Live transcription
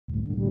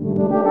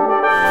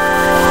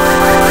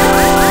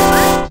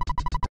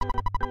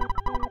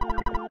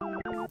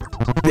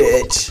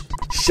bitch,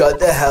 shut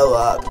the hell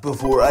up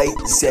before I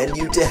send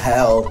you to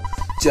hell.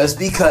 Just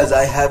because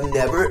I have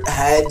never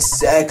had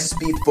sex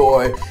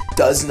before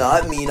does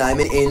not mean I'm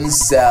an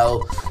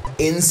incel.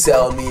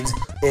 Incel means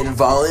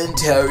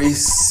involuntary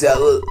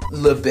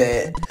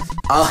celibate.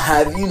 I'll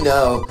have you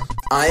know,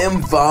 I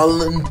am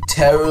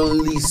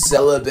voluntarily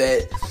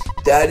celibate.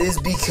 That is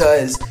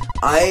because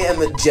I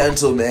am a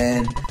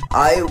gentleman.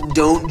 I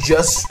don't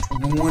just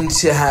want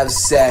to have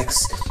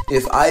sex.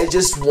 If I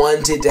just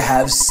wanted to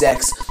have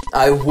sex,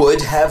 I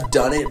would have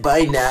done it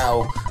by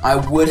now. I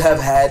would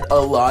have had a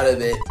lot of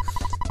it.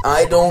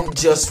 I don't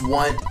just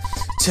want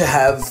to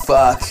have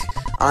fuck.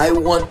 I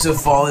want to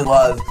fall in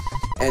love.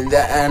 And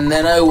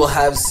then I will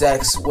have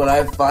sex when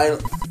I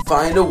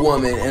find a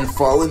woman and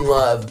fall in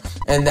love.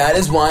 And that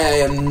is why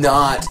I am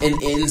not an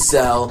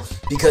incel,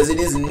 because it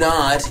is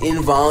not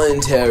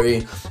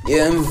involuntary.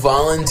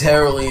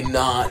 Involuntarily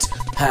not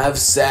have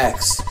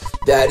sex.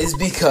 That is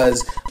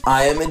because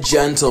I am a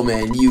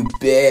gentleman, you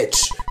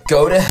bitch.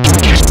 Go to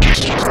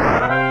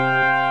hell.